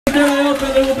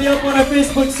will be up on our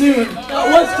Facebook soon.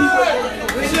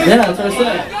 Yeah, that's what I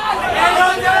said.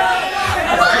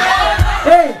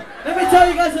 Hey, let me tell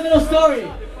you guys a little story.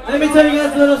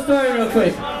 Real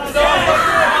quick.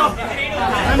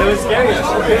 It was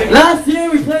scary. Last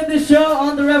year we played this show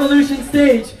on the Revolution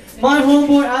stage. My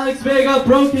homeboy Alex Vega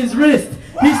broke his wrist.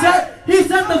 He set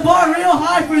the bar real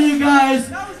high for you guys.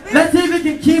 Let's see if we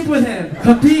can compete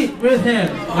with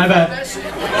him. My bad.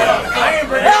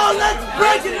 Hell, let's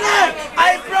break a neck!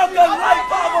 I broke a light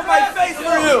bulb on my face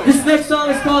for you! This next song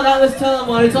is called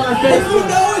Telamon. It's on our Facebook. If you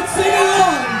know it, sing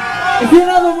along! If you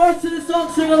know the words to the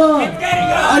song, sing along.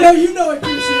 I know you know it,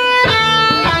 Christian.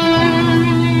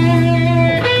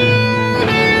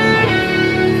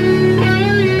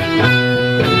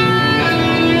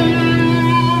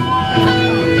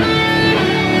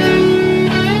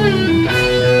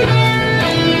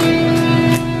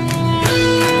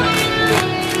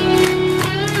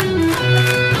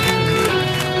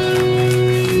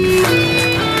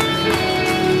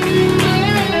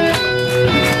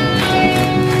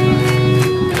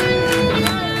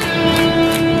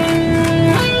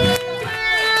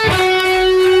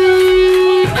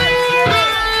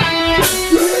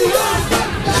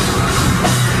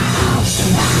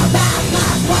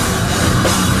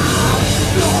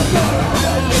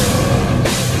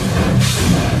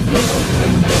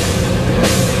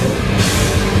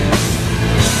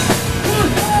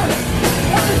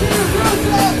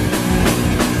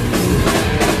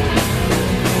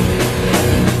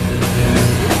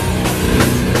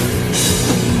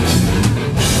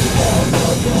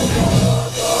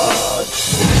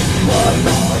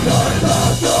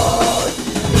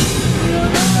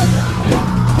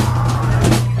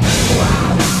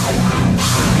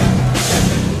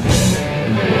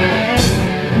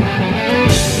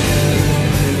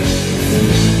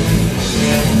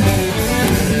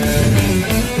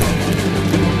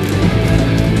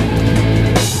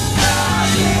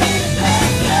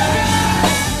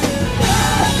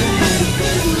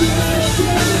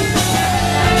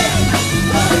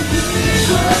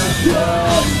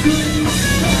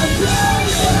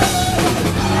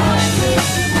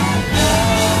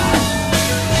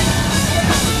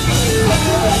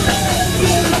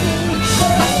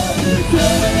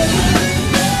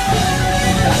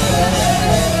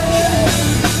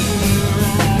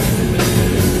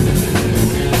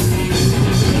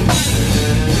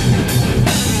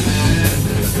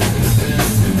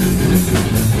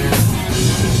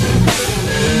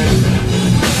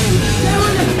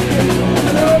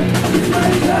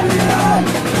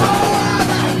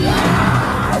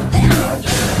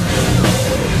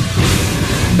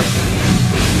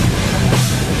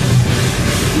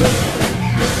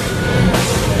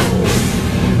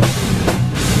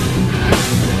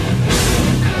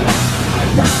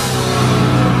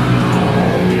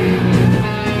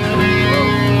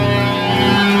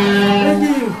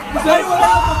 Does anyone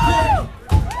have a pin?